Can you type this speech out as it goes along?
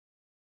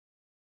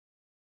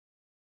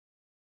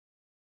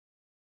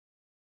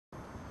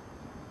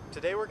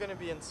Today we're going to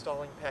be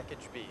installing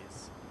package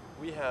bees.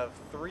 We have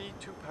 3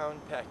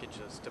 2-pound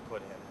packages to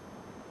put in.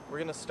 We're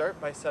going to start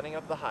by setting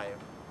up the hive.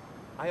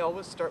 I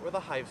always start with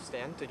a hive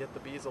stand to get the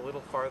bees a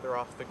little farther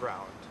off the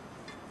ground.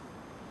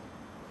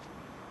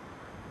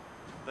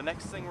 The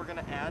next thing we're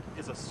going to add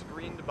is a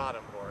screened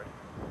bottom board.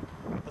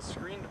 The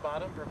screened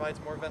bottom provides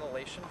more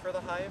ventilation for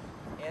the hive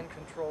and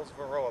controls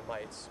varroa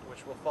mites,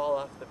 which will fall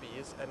off the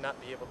bees and not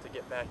be able to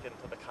get back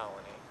into the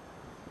colony.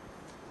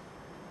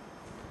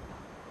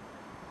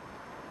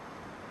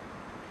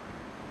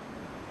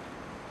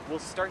 We'll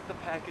start the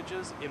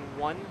packages in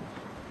one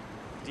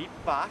deep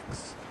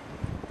box.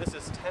 This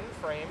is 10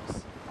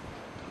 frames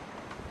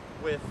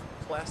with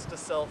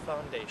plasticell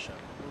foundation.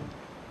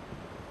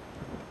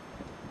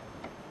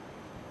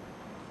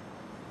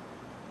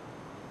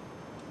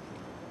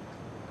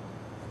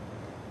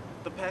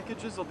 The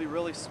packages will be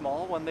really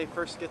small when they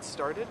first get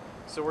started,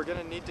 so we're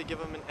going to need to give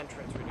them an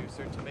entrance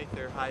reducer to make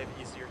their hive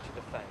easier to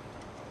defend.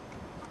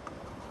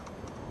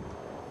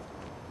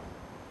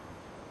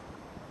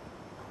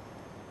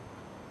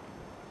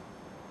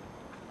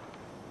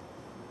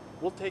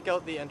 We'll take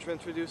out the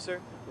entrance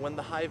reducer when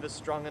the hive is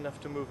strong enough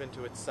to move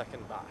into its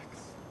second box.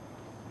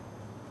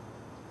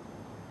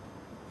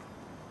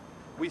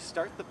 We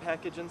start the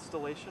package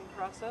installation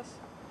process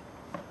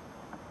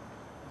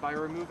by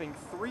removing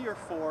 3 or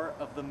 4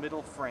 of the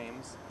middle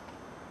frames.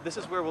 This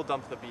is where we'll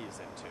dump the bees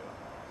into.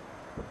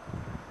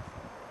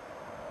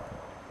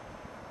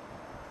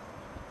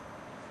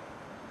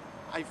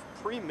 I've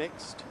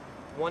pre-mixed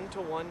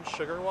 1-to-1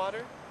 sugar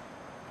water.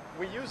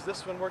 We use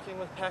this when working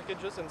with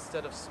packages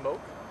instead of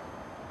smoke,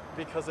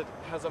 because it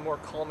has a more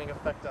calming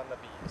effect on the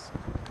bees.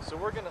 So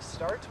we're going to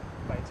start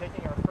by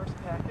taking our first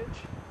package,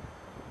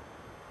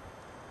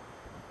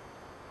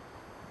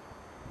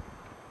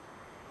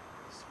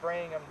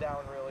 spraying them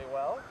down really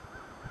well.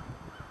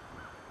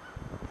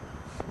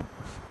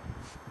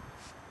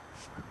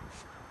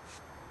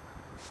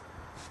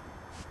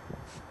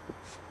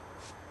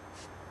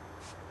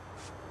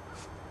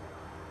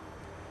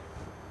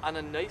 On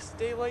a nice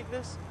day like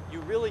this, you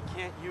really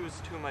can't use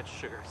too much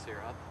sugar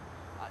syrup.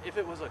 If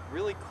it was a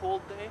really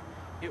cold day,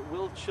 it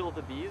will chill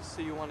the bees,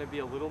 so you want to be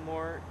a little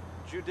more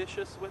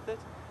judicious with it.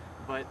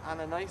 But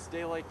on a nice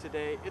day like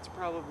today, it's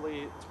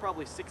probably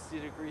 60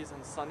 degrees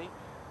and sunny.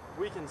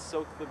 We can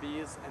soak the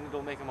bees and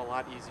it'll make them a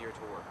lot easier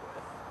to work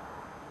with.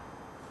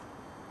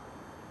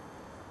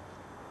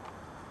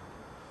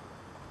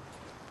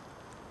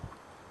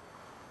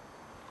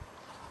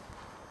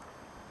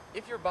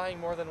 If you're buying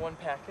more than one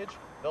package,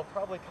 they'll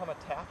probably come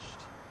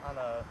attached in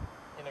a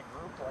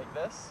group like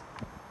this.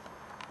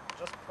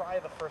 Just pry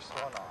the first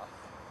one off.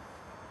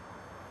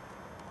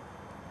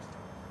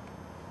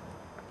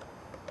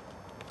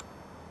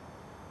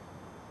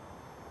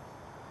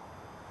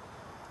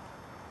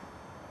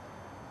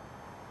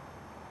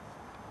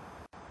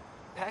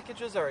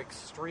 Packages are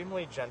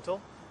extremely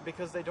gentle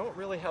because they don't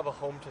really have a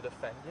home to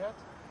defend yet.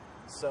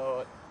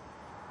 So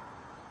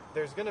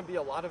there's going to be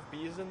a lot of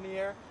bees in the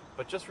air,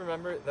 but just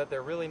remember that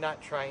they're really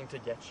not trying to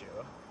get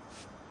you.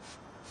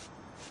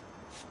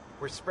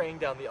 We're spraying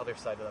down the other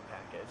side of the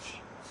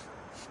package.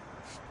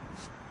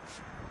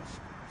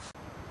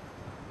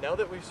 Now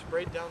that we've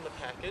sprayed down the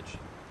package,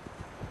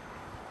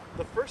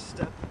 the first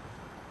step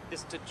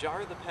is to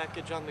jar the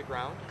package on the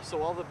ground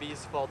so all the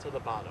bees fall to the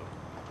bottom.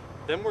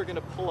 Then we're going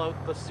to pull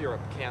out the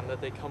syrup can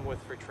that they come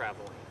with for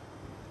traveling.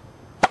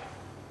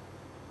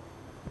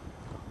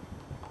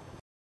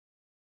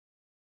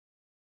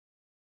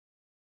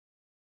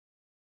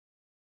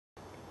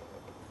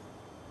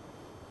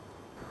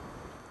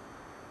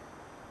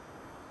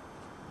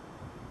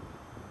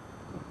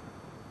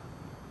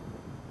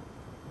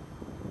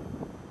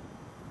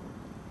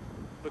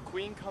 The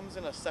queen comes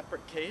in a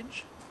separate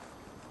cage,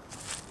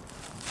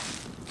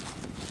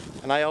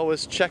 and I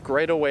always check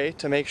right away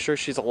to make sure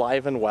she's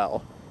alive and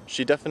well.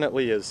 She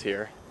definitely is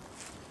here.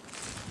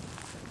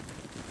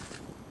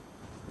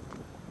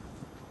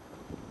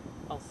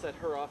 I'll set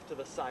her off to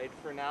the side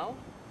for now,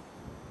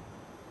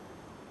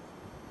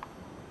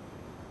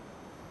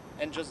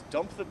 and just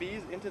dump the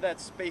bees into that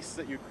space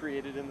that you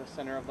created in the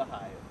center of the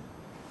hive.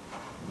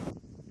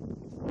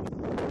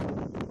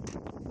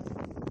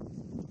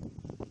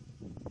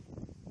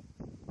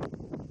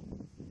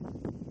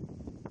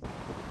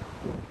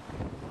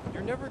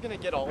 You're never going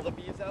to get all the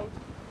bees out.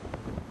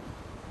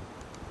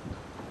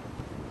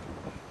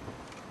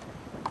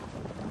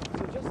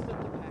 So just set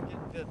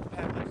the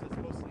package that's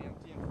mostly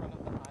empty in front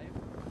of the hive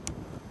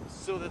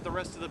so that the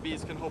rest of the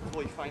bees can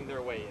hopefully find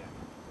their way in.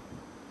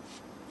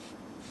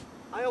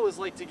 I always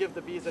like to give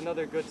the bees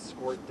another good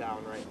squirt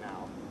down right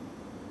now.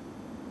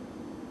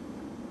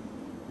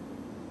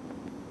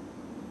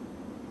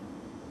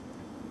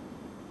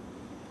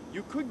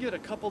 You could get a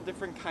couple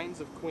different kinds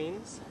of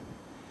queens.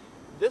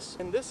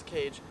 In this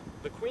cage,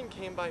 the queen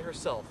came by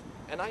herself,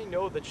 and I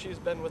know that she's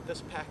been with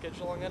this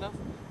package long enough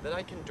that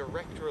I can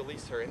direct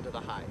release her into the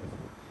hive.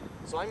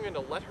 So I'm going to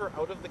let her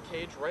out of the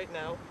cage right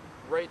now,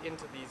 right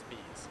into these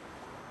bees.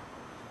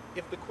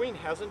 If the queen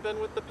hasn't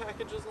been with the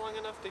packages long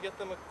enough to get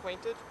them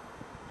acquainted,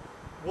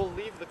 we'll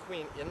leave the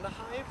queen in the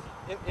hive,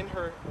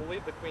 we'll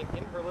leave the queen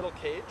in her little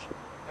cage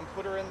and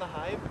put her in the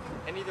hive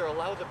and either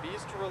allow the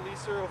bees to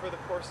release her over the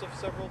course of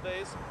several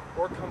days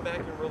or come back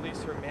and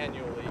release her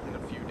manually in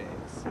a few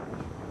days.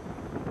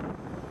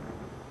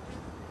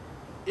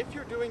 If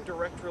you're doing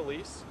direct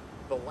release,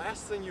 the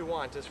last thing you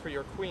want is for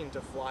your queen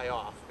to fly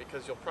off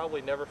because you'll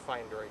probably never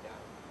find her again.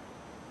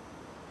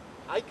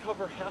 I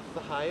cover half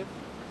the hive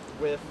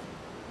with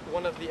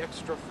one of the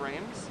extra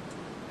frames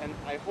and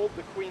I hold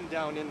the queen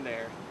down in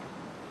there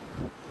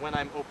when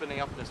I'm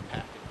opening up this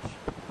package.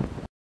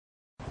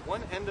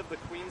 One end of the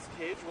queen's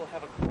cage will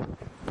have a cork.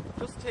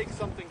 Just take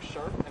something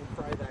sharp and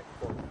pry that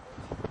cork out.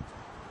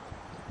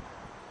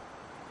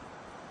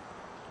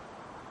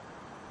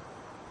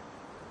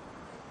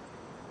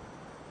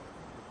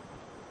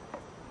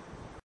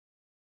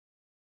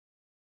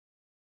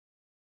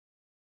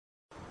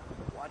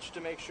 Watch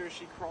to make sure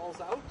she crawls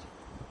out.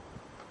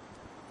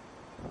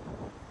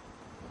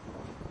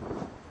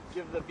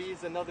 Give the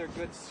bees another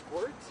good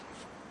squirt.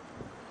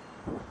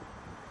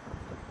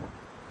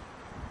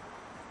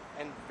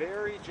 And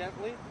very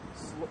gently,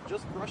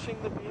 just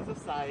brushing the bees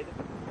aside,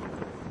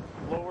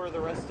 lower the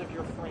rest of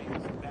your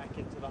frames back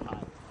into the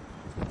hive.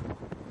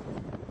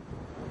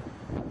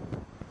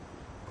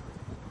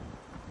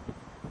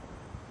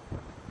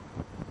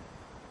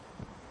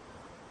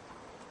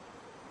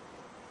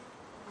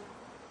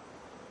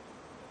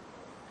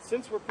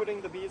 Since we're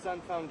putting the bees on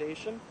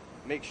foundation,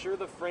 make sure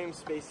the frame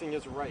spacing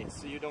is right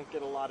so you don't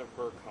get a lot of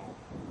burr comb.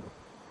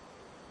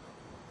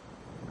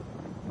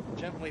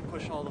 Gently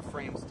push all the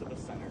frames to the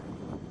center.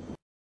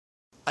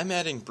 I'm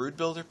adding Brood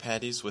Builder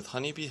patties with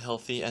Honeybee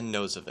Healthy and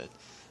Nose of It.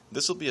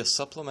 This will be a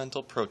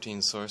supplemental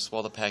protein source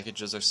while the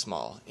packages are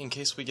small, in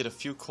case we get a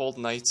few cold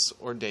nights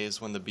or days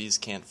when the bees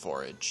can't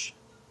forage.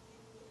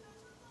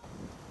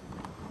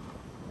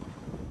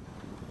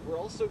 We're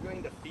also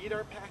going to feed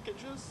our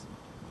packages.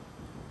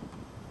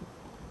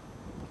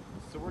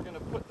 So we're going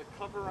to put the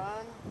cover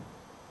on.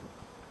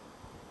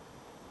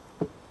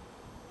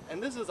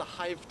 And this is a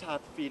hive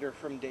top feeder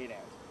from Dadant.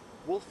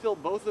 We'll fill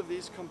both of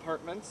these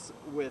compartments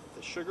with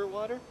sugar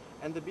water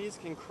and the bees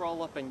can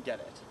crawl up and get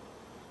it.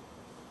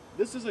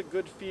 This is a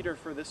good feeder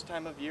for this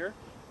time of year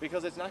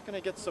because it's not going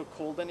to get so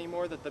cold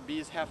anymore that the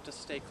bees have to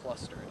stay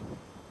clustered.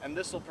 And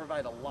this will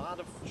provide a lot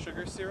of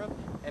sugar syrup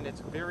and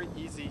it's very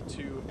easy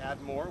to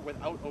add more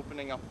without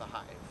opening up the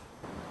hive.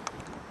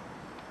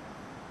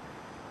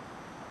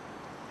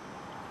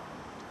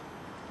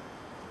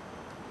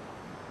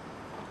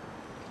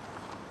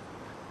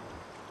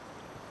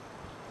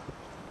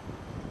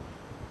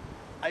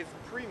 I've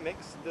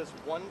pre-mixed this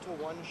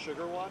 1-to-1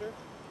 sugar water.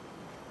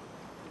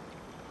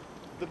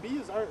 The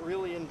bees aren't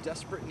really in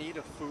desperate need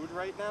of food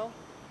right now,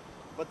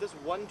 but this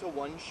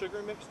 1-to-1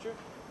 sugar mixture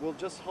will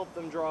just help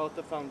them draw out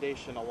the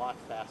foundation a lot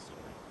faster.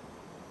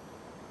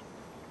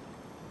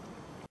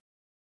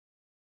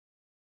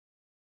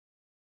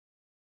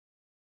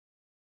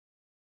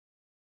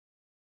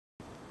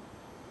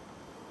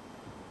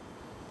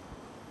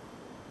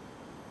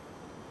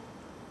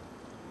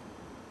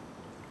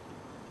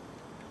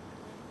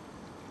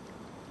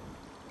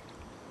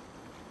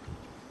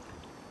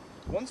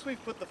 Once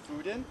we've put the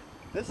food in,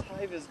 this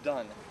hive is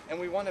done, and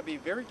we want to be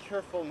very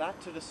careful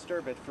not to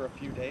disturb it for a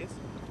few days,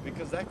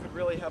 because that could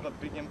really have a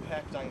big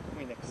impact on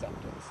queen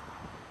acceptance.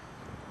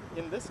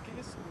 In this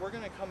case, we're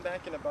going to come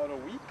back in about a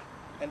week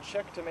and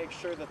check to make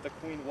sure that the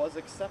queen was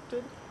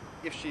accepted.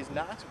 If she's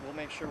not, we'll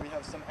make sure we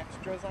have some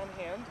extras on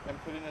hand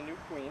and put in a new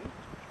queen.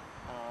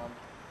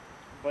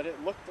 But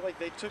it looked like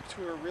they took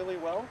to her really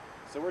well,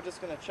 so we're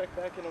just going to check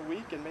back in a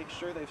week and make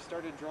sure they've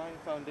started drawing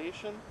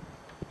foundation.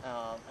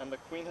 And the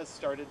queen has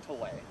started to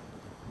lay.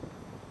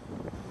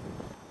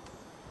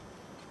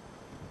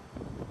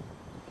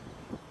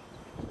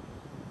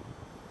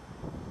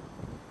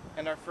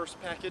 And our first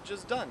package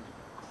is done.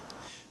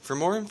 For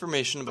more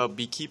information about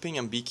beekeeping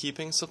and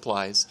beekeeping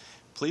supplies,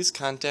 please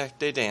contact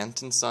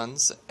Dadant &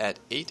 Sons at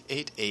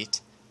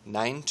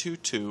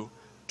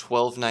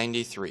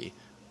 888-922-1293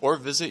 or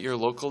visit your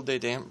local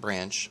Dadant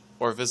branch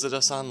or visit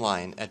us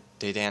online at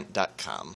dadant.com.